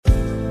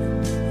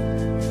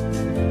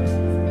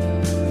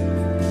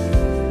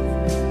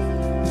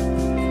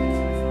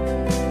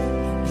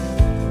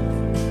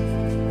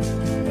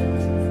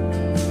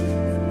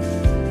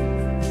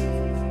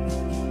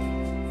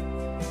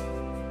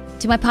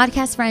To my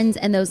podcast friends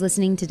and those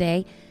listening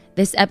today,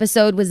 this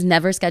episode was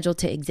never scheduled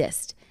to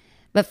exist.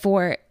 But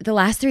for the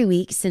last 3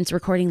 weeks since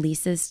recording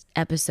Lisa's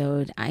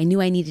episode, I knew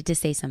I needed to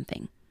say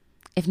something.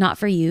 If not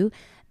for you,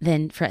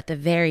 then for at the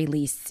very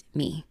least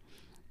me.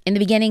 In the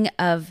beginning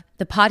of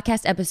the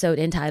podcast episode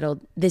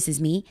entitled This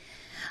Is Me,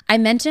 I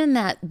mentioned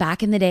that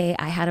back in the day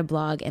I had a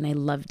blog and I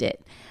loved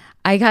it.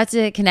 I got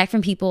to connect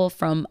from people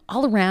from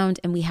all around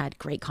and we had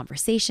great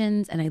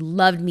conversations and I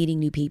loved meeting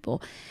new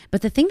people.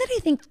 But the thing that I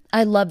think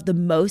I loved the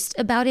most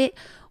about it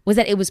was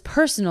that it was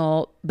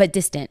personal but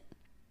distant.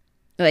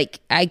 Like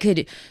I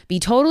could be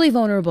totally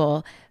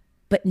vulnerable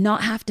but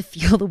not have to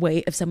feel the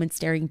weight of someone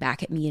staring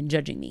back at me and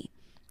judging me.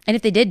 And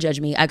if they did judge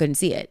me, I couldn't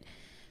see it.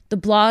 The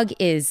blog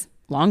is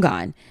long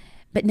gone,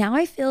 but now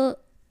I feel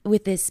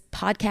with this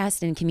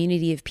podcast and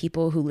community of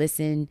people who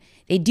listen,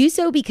 they do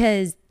so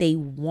because they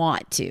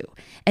want to.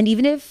 And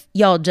even if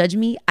y'all judge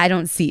me, I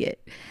don't see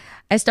it.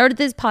 I started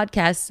this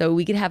podcast so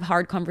we could have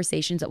hard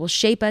conversations that will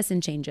shape us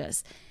and change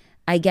us.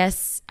 I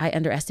guess I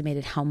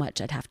underestimated how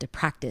much I'd have to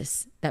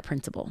practice that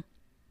principle.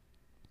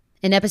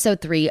 In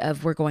episode 3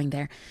 of We're Going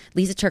There,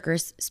 Lisa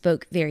Turkers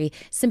spoke very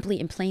simply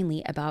and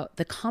plainly about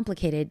the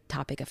complicated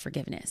topic of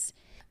forgiveness.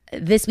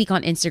 This week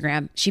on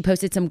Instagram, she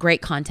posted some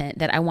great content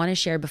that I want to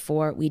share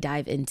before we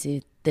dive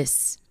into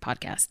this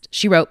podcast.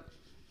 She wrote,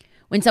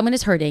 "When someone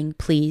is hurting,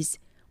 please,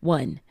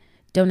 1,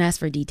 don't ask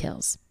for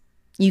details.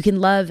 You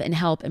can love and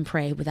help and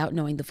pray without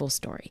knowing the full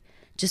story.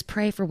 Just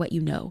pray for what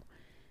you know.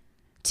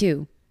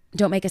 2,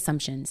 don't make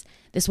assumptions.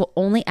 This will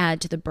only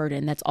add to the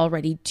burden that's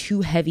already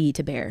too heavy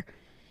to bear.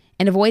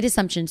 And avoid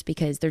assumptions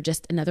because they're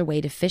just another way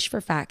to fish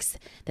for facts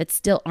that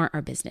still aren't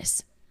our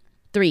business.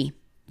 3,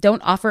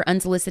 don't offer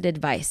unsolicited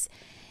advice.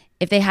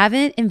 If they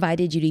haven't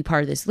invited you to be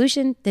part of the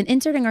solution, then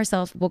inserting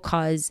ourselves will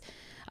cause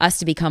us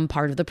to become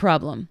part of the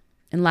problem.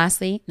 And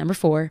lastly, number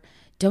 4,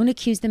 don't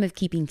accuse them of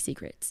keeping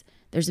secrets.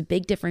 There's a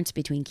big difference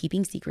between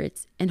keeping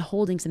secrets and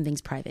holding some things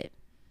private.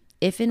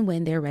 If and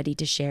when they're ready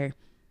to share,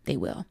 they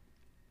will."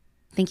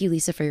 Thank you,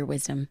 Lisa, for your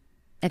wisdom.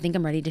 I think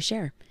I'm ready to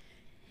share.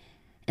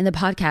 In the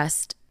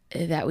podcast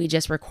that we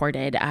just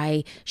recorded,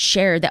 I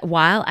shared that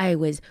while I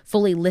was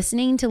fully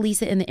listening to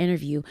Lisa in the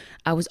interview,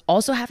 I was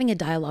also having a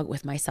dialogue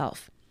with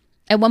myself.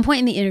 At one point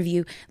in the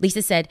interview,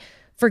 Lisa said,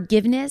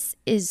 "Forgiveness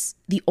is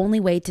the only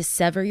way to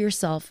sever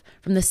yourself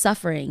from the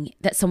suffering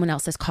that someone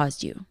else has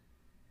caused you."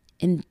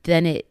 And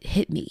then it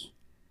hit me.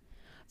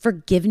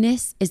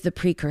 Forgiveness is the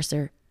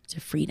precursor to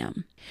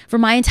freedom. For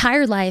my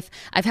entire life,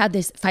 I've had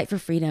this fight for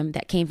freedom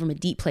that came from a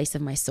deep place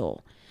of my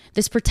soul.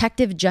 This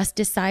protective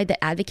justice side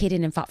that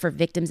advocated and fought for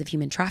victims of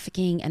human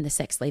trafficking and the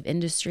sex slave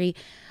industry.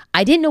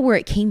 I didn't know where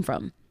it came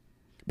from.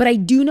 But I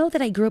do know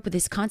that I grew up with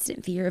this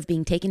constant fear of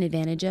being taken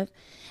advantage of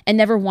and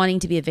never wanting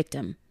to be a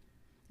victim.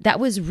 That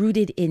was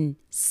rooted in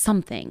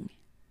something,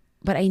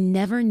 but I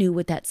never knew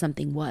what that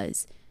something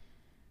was.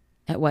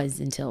 It was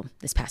until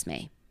this past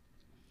May.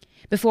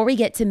 Before we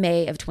get to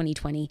May of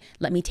 2020,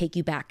 let me take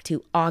you back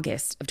to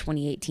August of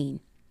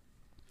 2018.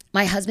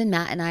 My husband,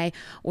 Matt, and I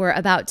were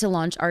about to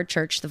launch our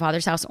church, the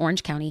Father's House,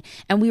 Orange County,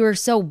 and we were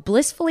so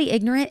blissfully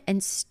ignorant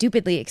and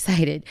stupidly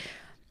excited.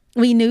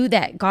 We knew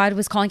that God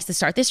was calling us to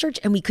start this church,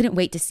 and we couldn't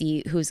wait to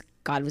see who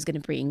God was going to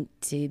bring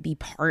to be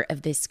part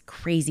of this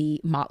crazy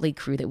motley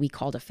crew that we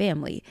called a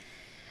family.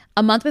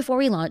 A month before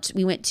we launched,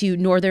 we went to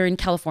Northern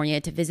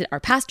California to visit our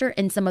pastor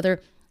and some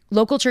other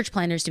local church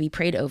planners to be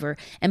prayed over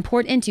and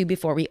poured into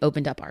before we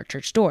opened up our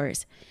church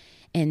doors.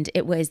 And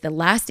it was the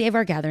last day of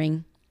our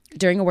gathering.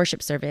 During a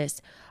worship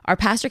service, our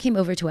pastor came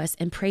over to us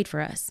and prayed for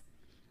us.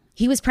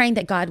 He was praying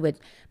that God would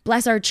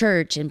bless our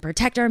church and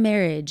protect our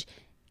marriage.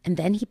 And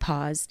then he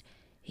paused.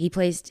 He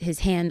placed his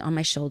hand on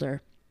my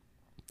shoulder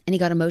and he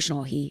got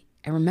emotional. I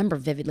remember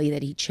vividly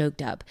that he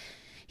choked up.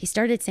 He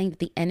started saying that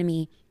the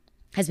enemy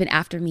has been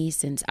after me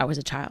since I was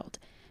a child,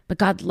 but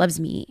God loves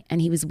me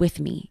and he was with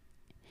me.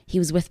 He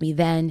was with me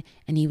then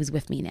and he was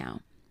with me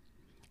now.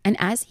 And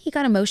as he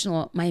got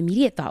emotional, my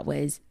immediate thought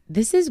was,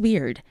 this is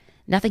weird.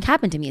 Nothing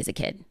happened to me as a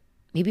kid.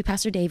 Maybe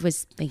Pastor Dave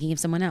was thinking of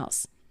someone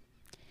else.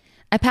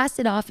 I passed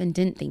it off and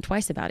didn't think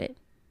twice about it.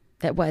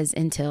 That was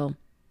until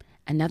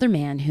another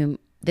man whom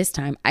this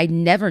time I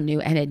never knew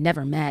and had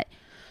never met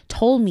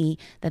told me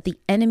that the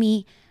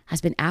enemy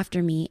has been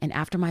after me and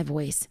after my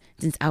voice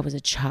since I was a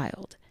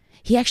child.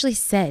 He actually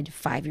said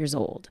 5 years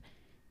old.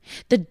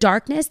 The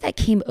darkness that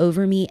came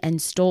over me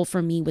and stole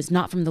from me was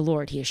not from the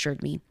Lord, he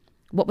assured me.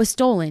 What was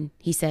stolen,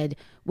 he said,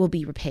 will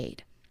be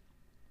repaid.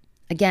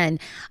 Again,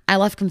 I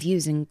left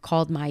confused and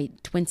called my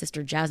twin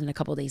sister Jasmine a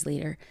couple days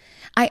later.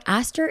 I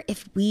asked her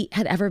if we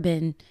had ever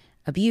been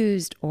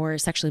abused or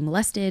sexually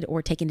molested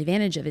or taken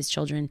advantage of as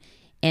children,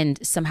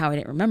 and somehow I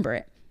didn't remember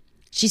it.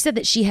 She said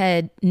that she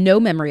had no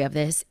memory of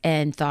this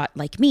and thought,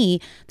 like me,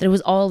 that it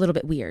was all a little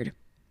bit weird.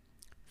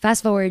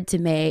 Fast forward to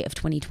May of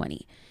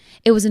 2020.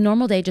 It was a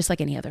normal day just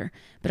like any other,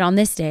 but on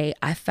this day,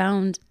 I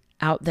found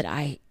out that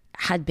I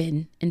had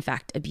been, in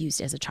fact,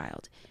 abused as a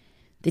child.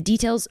 The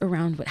details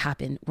around what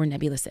happened were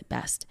nebulous at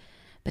best,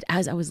 but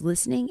as I was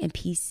listening and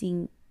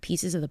piecing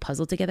pieces of the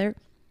puzzle together,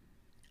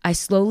 I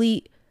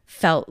slowly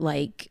felt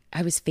like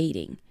I was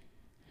fading.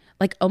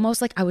 like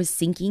almost like I was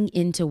sinking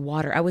into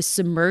water. I was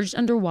submerged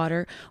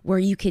underwater where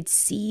you could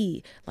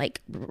see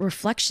like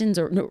reflections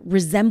or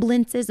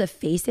resemblances of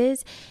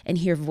faces and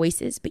hear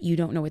voices, but you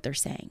don't know what they're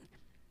saying.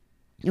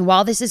 And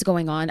while this is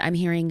going on, I'm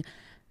hearing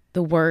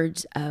the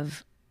words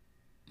of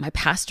my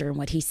pastor and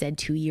what he said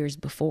 2 years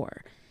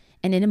before.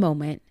 And in a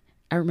moment,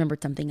 I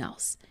remembered something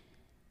else.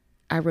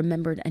 I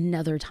remembered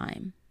another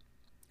time.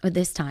 But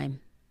this time,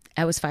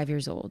 I was 5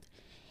 years old.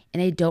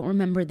 And I don't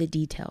remember the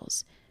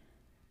details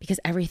because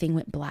everything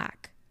went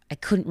black. I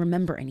couldn't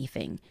remember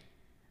anything.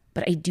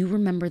 But I do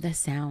remember the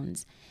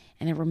sounds.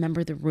 And I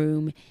remember the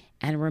room.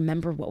 And I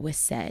remember what was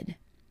said.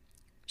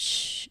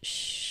 Shh,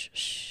 shh,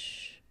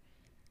 shh.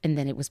 And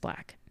then it was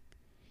black.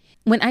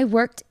 When I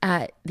worked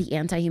at the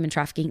anti-human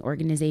trafficking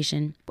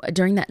organization,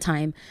 during that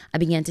time, I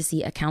began to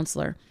see a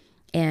counselor.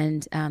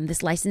 And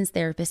this licensed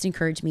therapist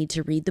encouraged me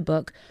to read the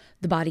book,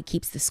 The Body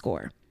Keeps the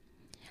Score.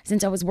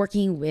 Since I was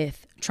working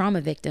with trauma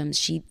victims,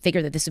 she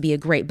figured that this would be a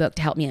great book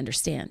to help me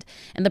understand.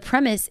 And the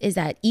premise is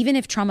that even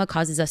if trauma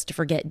causes us to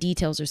forget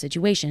details or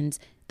situations,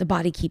 the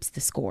body keeps the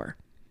score.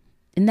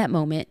 In that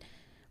moment,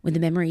 when the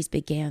memories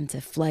began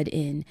to flood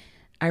in,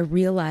 I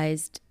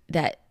realized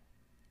that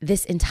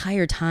this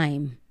entire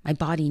time, my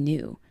body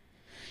knew.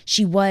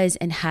 She was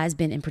and has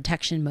been in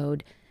protection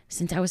mode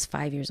since I was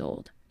 5 years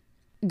old.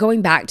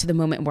 Going back to the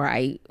moment where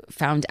I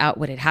found out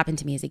what had happened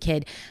to me as a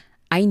kid,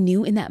 I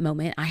knew in that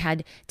moment I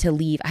had to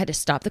leave. I had to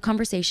stop the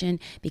conversation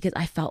because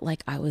I felt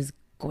like I was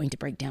going to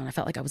break down. I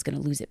felt like I was going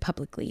to lose it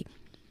publicly.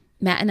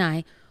 Matt and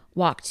I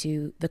walked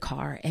to the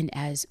car, and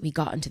as we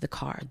got into the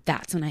car,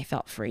 that's when I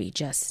felt free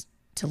just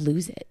to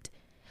lose it.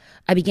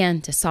 I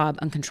began to sob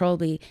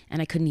uncontrollably,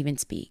 and I couldn't even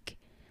speak.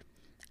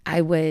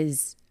 I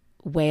was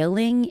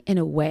wailing in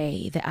a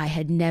way that I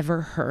had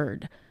never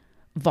heard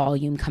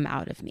volume come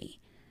out of me.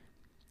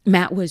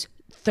 Matt was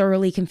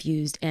thoroughly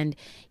confused, and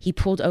he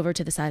pulled over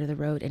to the side of the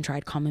road and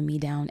tried calming me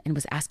down and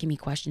was asking me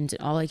questions,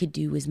 and all I could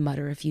do was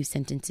mutter a few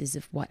sentences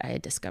of what I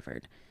had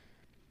discovered.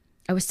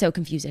 I was so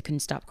confused I couldn't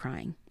stop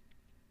crying.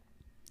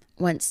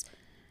 Once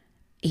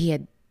he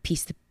had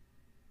pieced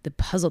the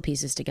puzzle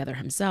pieces together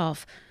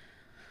himself,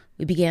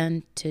 we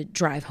began to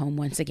drive home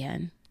once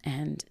again,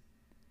 and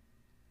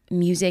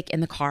music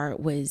in the car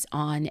was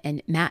on,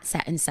 and Matt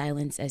sat in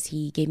silence as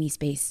he gave me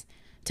space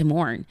to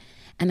mourn.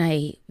 And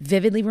I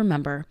vividly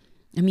remember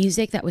the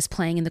music that was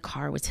playing in the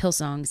car was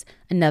Hillsong's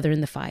Another in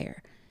the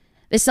Fire.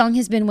 This song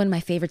has been one of my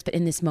favorites, but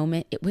in this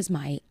moment, it was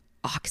my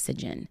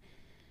oxygen.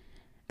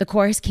 The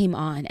chorus came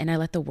on, and I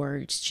let the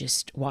words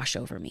just wash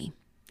over me.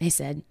 They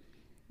said,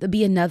 "There'll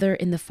be another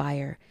in the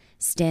fire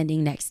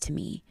standing next to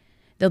me.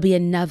 There'll be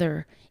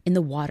another in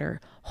the water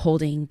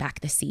holding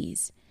back the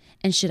seas.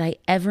 And should I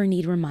ever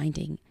need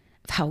reminding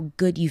of how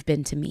good you've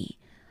been to me,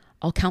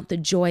 I'll count the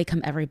joy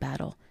come every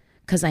battle,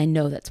 because I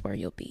know that's where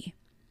you'll be."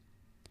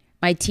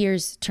 My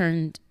tears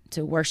turned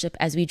to worship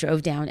as we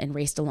drove down and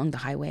raced along the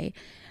highway.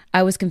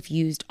 I was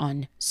confused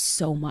on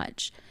so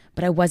much,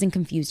 but I wasn't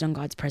confused on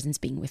God's presence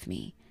being with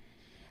me.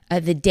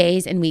 The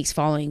days and weeks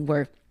following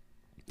were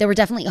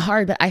definitely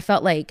hard, but I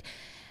felt like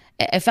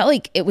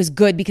it was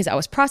good because I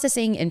was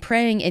processing and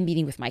praying and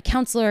meeting with my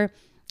counselor.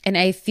 And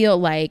I feel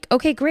like,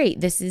 okay, great,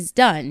 this is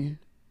done.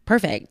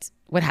 Perfect.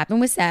 What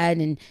happened was sad,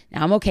 and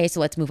now I'm okay, so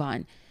let's move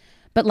on.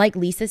 But like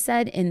Lisa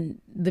said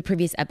in the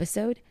previous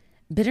episode,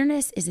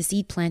 bitterness is a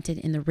seed planted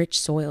in the rich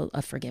soil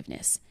of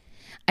forgiveness.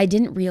 I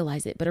didn't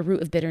realize it, but a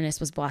root of bitterness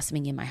was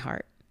blossoming in my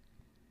heart.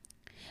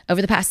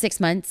 Over the past 6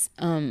 months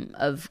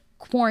of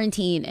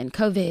quarantine and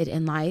COVID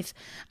and life,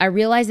 I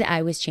realized that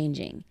I was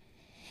changing.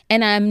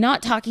 And I'm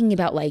not talking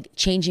about like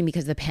changing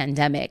because of the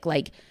pandemic.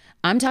 Like,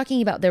 I'm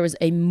talking about there was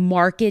a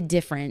marked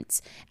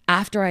difference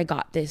after I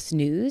got this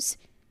news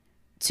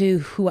to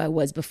who I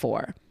was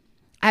before.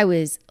 I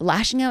was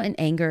lashing out in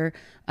anger.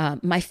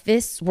 My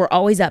fists were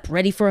always up,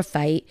 ready for a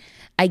fight.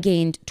 I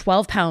gained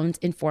 12 pounds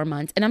in 4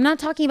 months. And I'm not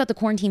talking about the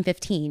quarantine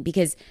 15,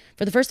 because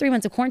for the first 3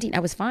 months of quarantine,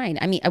 I was fine.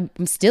 I mean,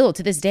 I'm still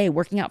to this day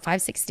working out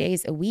 5-6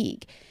 days a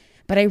week.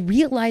 But I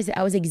realized that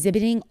I was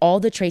exhibiting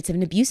all the traits of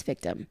an abuse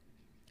victim.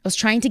 I was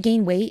trying to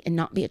gain weight and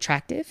not be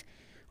attractive,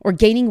 or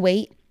gaining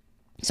weight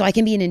so I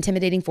can be an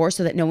intimidating force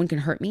so that no one can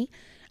hurt me.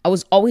 I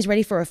was always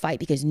ready for a fight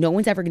because no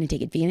one's ever going to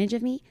take advantage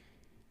of me.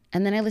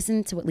 And then I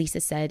listened to what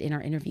Lisa said in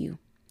our interview,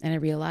 and I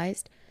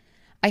realized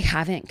I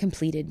haven't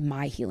completed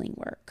my healing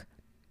work.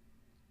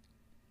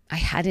 I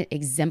hadn't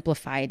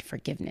exemplified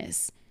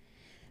forgiveness.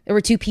 There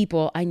were 2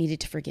 people I needed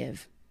to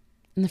forgive,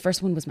 and the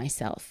first one was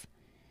myself.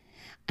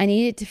 I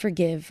needed to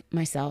forgive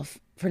myself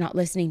for not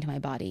listening to my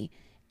body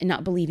and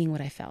not believing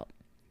what I felt.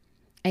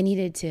 I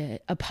needed to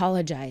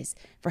apologize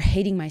for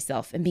hating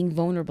myself and being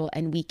vulnerable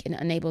and weak and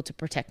unable to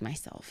protect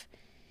myself.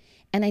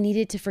 And I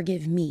needed to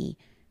forgive me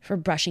for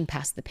brushing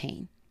past the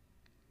pain.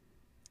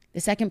 The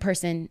second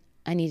person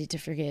I needed to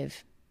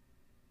forgive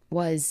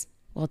was,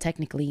 well,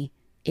 technically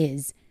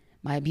is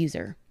my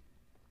abuser.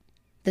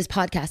 This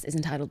podcast is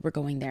entitled We're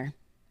Going There,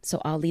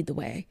 so I'll lead the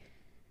way.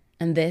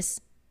 And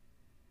this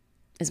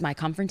is my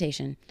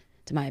confrontation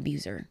to my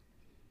abuser.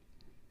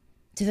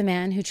 To the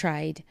man who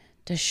tried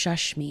to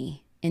shush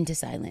me into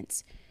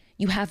silence,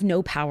 You have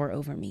no power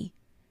over me.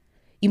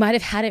 You might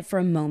have had it for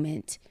a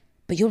moment,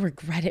 but you'll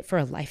regret it for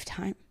a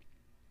lifetime.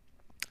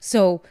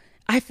 So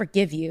I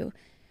forgive you,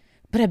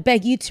 but I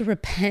beg you to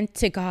repent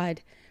to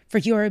God for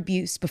your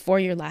abuse before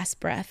your last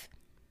breath.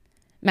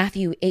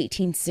 Matthew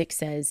 18:6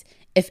 says,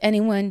 if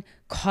anyone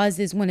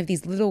causes one of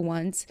these little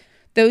ones,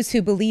 those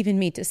who believe in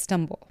me, to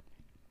stumble,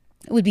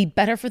 it would be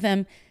better for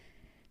them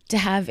to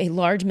have a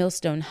large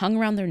millstone hung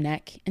around their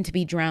neck and to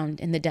be drowned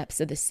in the depths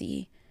of the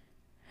sea.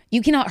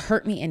 You cannot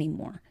hurt me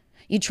anymore.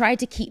 You tried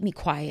to keep me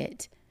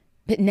quiet,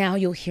 but now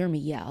you'll hear me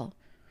yell.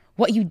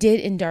 What you did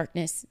in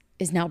darkness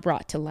is now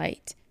brought to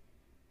light.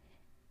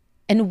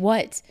 And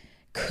what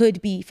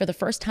could be for the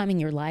first time in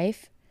your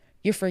life,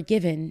 you're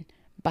forgiven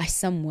by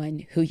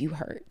someone who you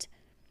hurt.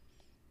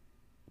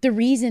 The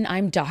reason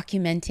I'm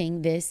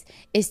documenting this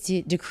is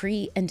to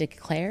decree and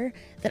declare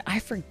that I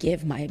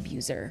forgive my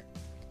abuser.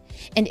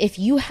 And if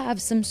you have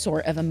some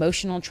sort of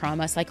emotional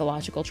trauma,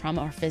 psychological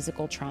trauma, or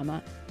physical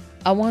trauma,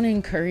 I want to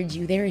encourage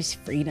you, there is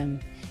freedom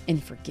in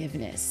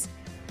forgiveness.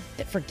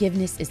 That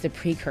forgiveness is the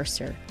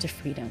precursor to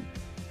freedom.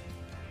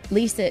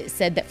 Lisa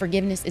said that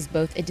forgiveness is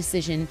both a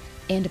decision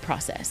and a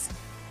process.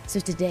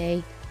 So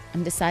today,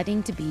 I'm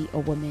deciding to be a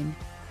woman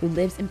who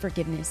lives in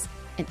forgiveness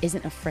and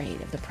isn't afraid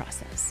of the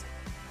process.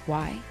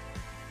 Why?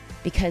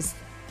 Because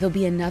there'll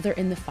be another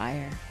in the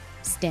fire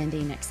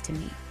standing next to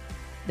me.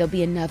 There'll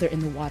be another in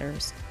the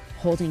waters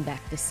holding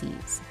back the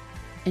seas.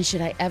 And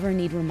should I ever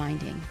need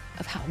reminding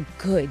of how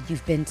good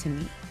you've been to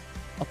me,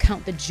 I'll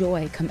count the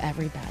joy come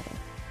every battle,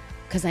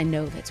 because I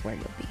know that's where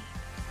you'll be.